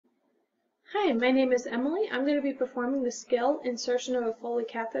Hi, my name is Emily. I'm going to be performing the skill insertion of a Foley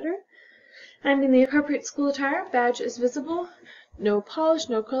catheter. I'm in the appropriate school attire. Badge is visible. No polish,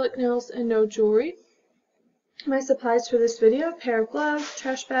 no acrylic nails, and no jewelry. My supplies for this video: a pair of gloves,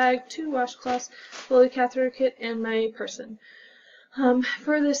 trash bag, 2 washcloths, Foley catheter kit, and my person.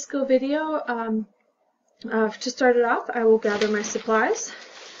 For this skill video, to start it off, I will gather my supplies.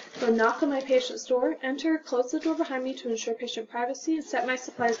 Go knock on my patient's door, enter, close the door behind me to ensure patient privacy, and set my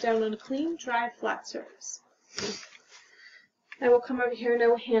supplies down on a clean, dry, flat surface. I will come over here,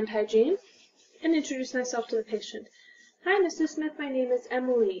 no hand hygiene, and introduce myself to the patient. Hi, Mrs. Smith, my name is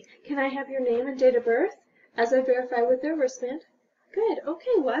Emily. Can I have your name and date of birth, as I verify with their wristband? Good.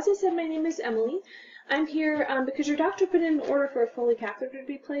 Okay, well, as I said, my name is Emily. I'm here because your doctor put in an order for a Foley catheter to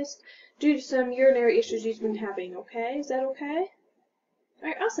be placed due to some urinary issues you've been having, okay? Is that okay?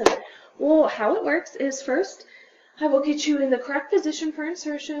 Alright, awesome. Well, how it works is first, I will get you in the correct position for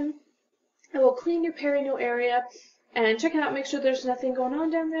insertion. I will clean your perineal area and check it out, make sure there's nothing going on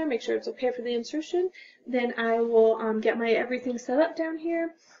down there, make sure it's okay for the insertion. Then I will get my everything set up down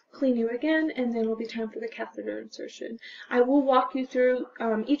here, clean you again, and then it'll be time for the catheter insertion. I will walk you through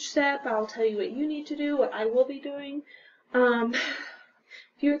each step. I'll tell you what you need to do, what I will be doing. If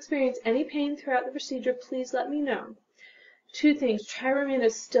you experience any pain throughout the procedure, please let me know. 2 things: try to remain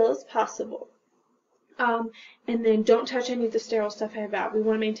as still as possible. And then don't touch any of the sterile stuff I have out. We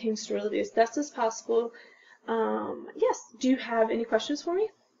want to maintain sterility as best as possible. Yes, do you have any questions for me?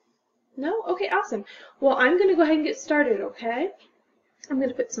 No? Okay, awesome. Well, I'm going to go ahead and get started, okay? I'm going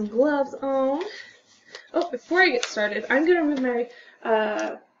to put some gloves on. Oh, before I get started, I'm going to remove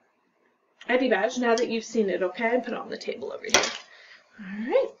my ID badge now that you've seen it, okay? And put it on the table over here.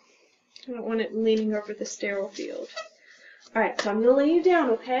 Alright. I don't want it leaning over the sterile field. Alright, so I'm going to lay you down,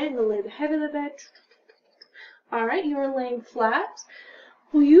 okay? I'm going to lay the head of the bed. Alright, you are laying flat.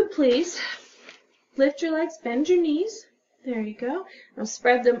 Will you please lift your legs, bend your knees. There you go. Now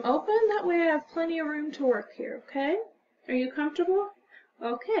spread them open. That way I have plenty of room to work here, okay? Are you comfortable?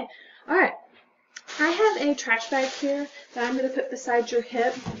 Okay. Alright. I have a trash bag here that I'm going to put beside your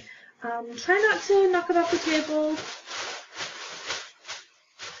hip. Try not to knock it off the table.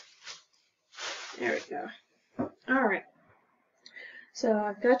 There we go. Alright. So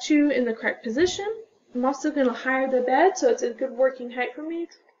I've got you in the correct position. I'm also going to higher the bed so it's a good working height for me.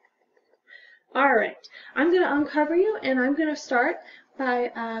 Alright, I'm going to uncover you, and I'm going to start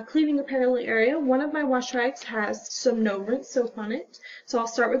by cleaning the perineal area. One of my wash rags has some no-rinse soap on it, so I'll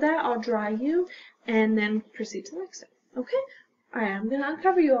start with that. I'll dry you, and then proceed to the next step. Okay? Alright, I'm going to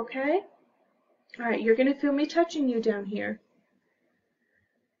uncover you, okay? Alright, you're going to feel me touching you down here.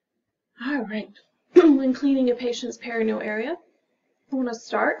 Alright, when cleaning a patient's perineal area, I want to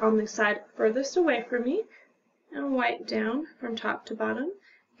start on the side furthest away from me and wipe down from top to bottom.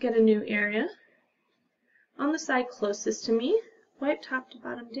 Get a new area. On the side closest to me, wipe top to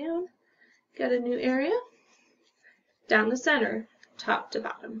bottom down. Get a new area. Down the center, top to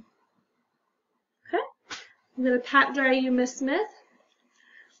bottom. Okay? I'm going to pat dry you, Miss Smith.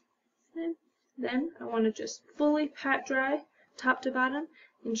 And then I want to just fully pat dry top to bottom.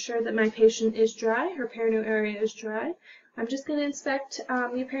 Ensure that my patient is dry, her perineal area is dry. I'm just going to inspect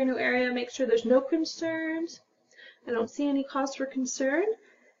your perineal area, make sure there's no concerns. I don't see any cause for concern.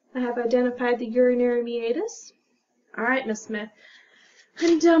 I have identified the urinary meatus. Alright, Miss Smith.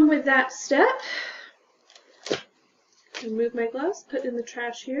 I'm done with that step. Remove my gloves, put in the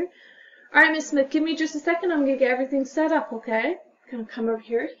trash here. Alright, Miss Smith, give me just a second. I'm going to get everything set up, okay? I'm going to come over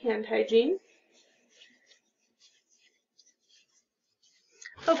here, hand hygiene.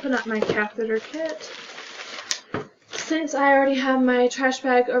 Open up my catheter kit. Since I already have my trash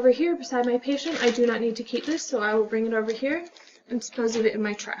bag over here beside my patient, I do not need to keep this, so I will bring it over here and dispose of it in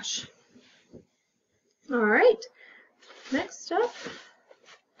my trash. Alright, next up.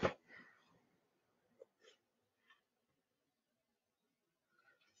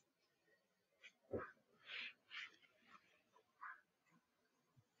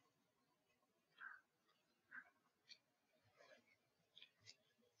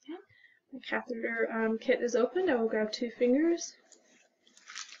 My catheter kit is opened. I will grab 2 fingers,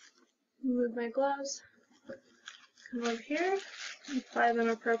 remove my gloves, come over here, apply them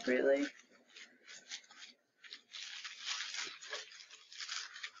appropriately.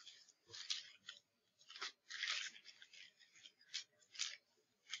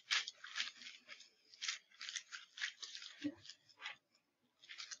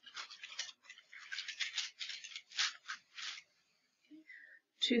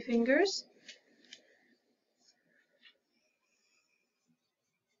 Two fingers.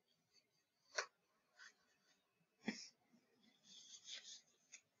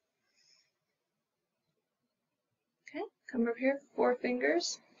 Come over here, 4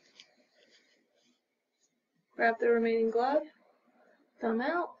 fingers. Grab the remaining glove, thumb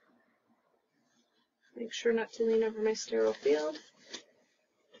out. Make sure not to lean over my sterile field.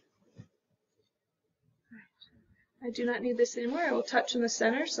 I do not need this anymore. I will touch in the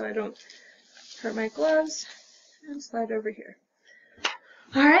center so I don't hurt my gloves. And slide over here.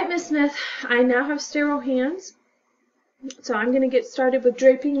 Alright, Miss Smith, I now have sterile hands. So I'm going to get started with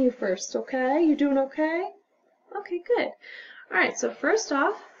draping you first, okay? You doing okay? Okay, good. Alright, so first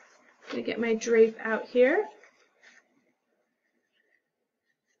off, I'm going to get my drape out here.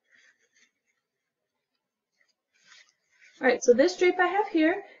 Alright, so this drape I have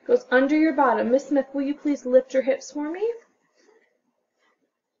here goes under your bottom. Miss Smith, will you please lift your hips for me?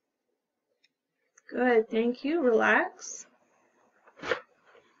 Good, thank you. Relax.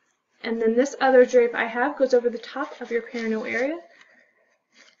 And then this other drape I have goes over the top of your perineal area.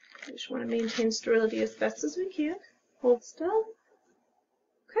 I just want to maintain sterility as best as we can. Hold still.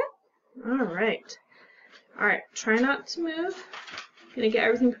 Okay. Alright. Alright, try not to move. I'm going to get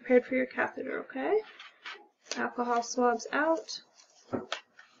everything prepared for your catheter, okay? Alcohol swabs out.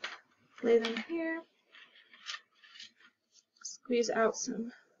 Lay them here. Squeeze out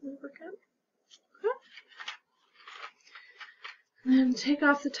some lubricant. Okay. And take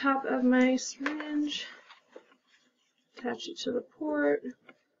off the top of my syringe. Attach it to the port.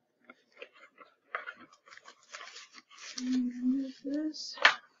 And remove this.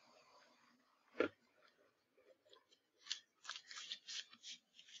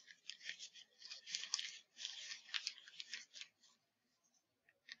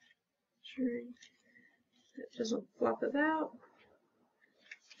 It doesn't flop about.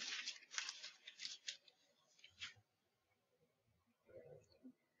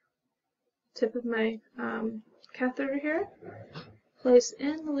 Tip of my catheter here. Place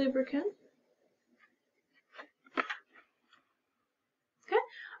in the lubricant. Okay.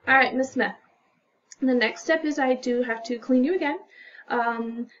 Alright, Miss Smith. The next step is I do have to clean you again.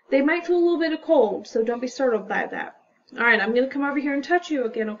 They might feel a little bit of cold, so don't be startled by that. Alright, I'm going to come over here and touch you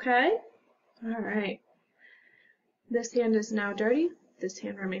again, okay? Alright. This hand is now dirty. This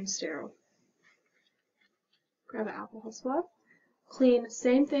hand remains sterile. Grab an alcohol swab. Clean,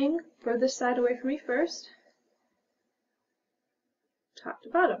 same thing, furthest side away from me first. Top to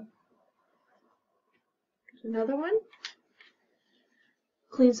bottom. Get another one.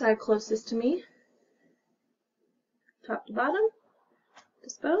 Clean side closest to me. Top to bottom.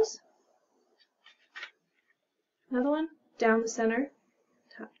 Dispose. Another one. Down the center.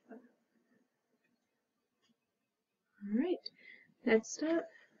 Top to bottom. Alright. Next up.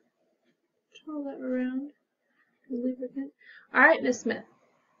 Twirl that around. Lubricant. Alright, Miss Smith.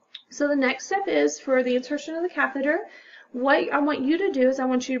 So the next step is for the insertion of the catheter. What I want you to do is I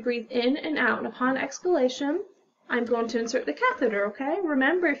want you to breathe in and out, and upon exhalation, I'm going to insert the catheter, okay?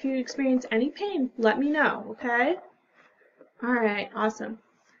 Remember, if you experience any pain, let me know, okay? Alright, awesome.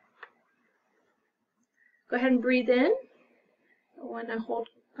 Go ahead and breathe in. When I hold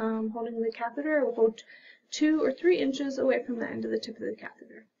holding the catheter, I will hold 2 or 3 inches away from the end of the tip of the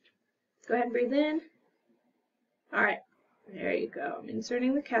catheter. Go ahead and breathe in. Alright, there you go. I'm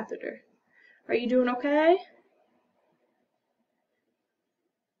inserting the catheter. Are you doing okay?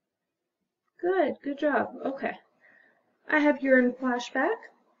 Good, good job. Okay. I have urine flashback.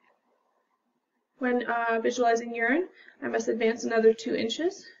 When visualizing urine, I must advance another 2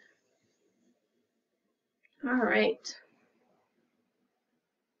 inches. Alright.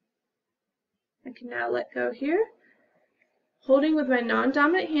 I can now let go here. Holding with my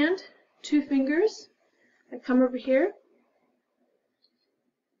non-dominant hand, 2 fingers. I come over here,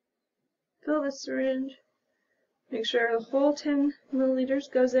 fill the syringe, make sure the whole 10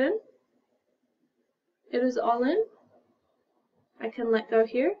 milliliters goes in. It is all in. I can let go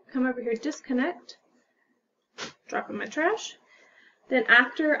here, come over here, disconnect, drop in my trash. Then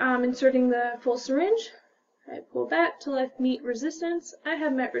after inserting the full syringe, I pull back till I meet resistance. I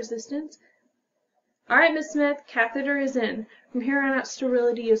have met resistance. Alright, Miss Smith, catheter is in. From here on out,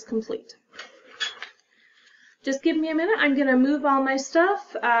 sterility is complete. Just give me a minute. I'm going to move all my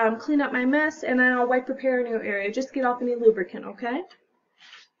stuff, clean up my mess, and then I'll wipe the perineal area. Just get off any lubricant, okay?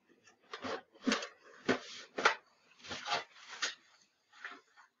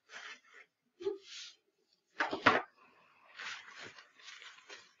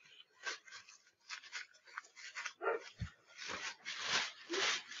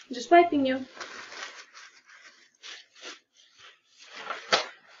 Just wiping you.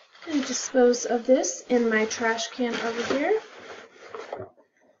 And dispose of this in my trash can over here.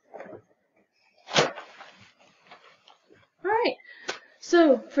 Alright,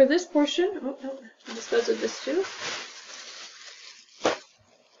 so for this portion, dispose of this too.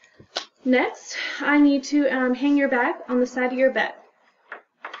 Next, I need to hang your bag on the side of your bed.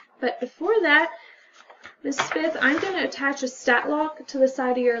 But before that, Ms. Smith, I'm going to attach a stat lock to the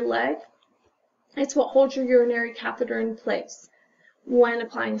side of your leg. It's what holds your urinary catheter in place. When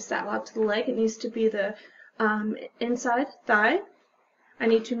applying a stat lock to the leg, it needs to be the inside thigh. I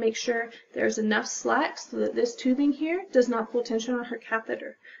need to make sure there's enough slack so that this tubing here does not pull tension on her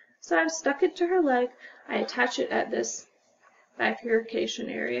catheter. So I've stuck it to her leg. I attach it at this bifurcation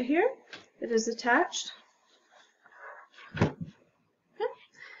area here. It is attached. Okay.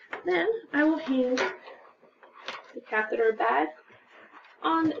 Then I will hang the catheter bag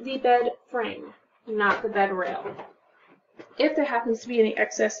on the bed frame, not the bed rail. If there happens to be any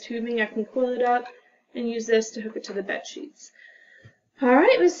excess tubing, I can coil it up and use this to hook it to the bed sheets. All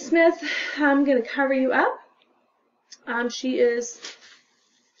right, Ms. Smith, I'm going to cover you up. She is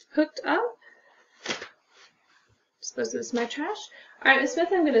hooked up. Suppose this is my trash. All right, Ms. Smith,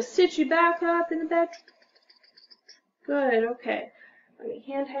 I'm going to sit you back up in the bed. Good, okay.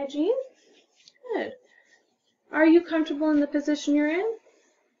 Hand hygiene. Good. Are you comfortable in the position you're in?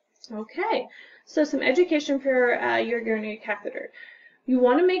 Okay. So some education for your urinary catheter. You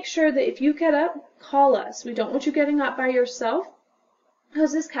want to make sure that if you get up, call us. We don't want you getting up by yourself,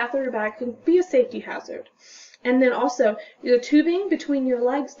 because this catheter bag can be a safety hazard. And then also, the tubing between your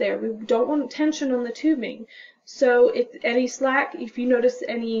legs there, we don't want tension on the tubing. So if you notice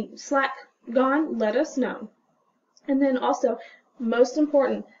any slack gone, let us know. And then also, most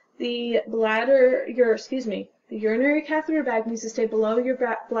important, the urinary catheter bag needs to stay below your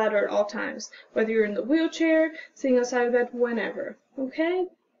bladder at all times, whether you're in the wheelchair, sitting outside of bed, whenever. Okay?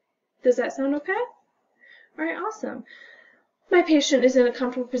 Does that sound okay? All right, awesome. My patient is in a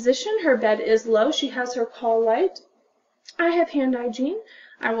comfortable position. Her bed is low. She has her call light. I have hand hygiene.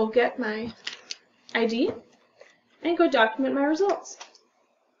 I will get my ID and go document my results.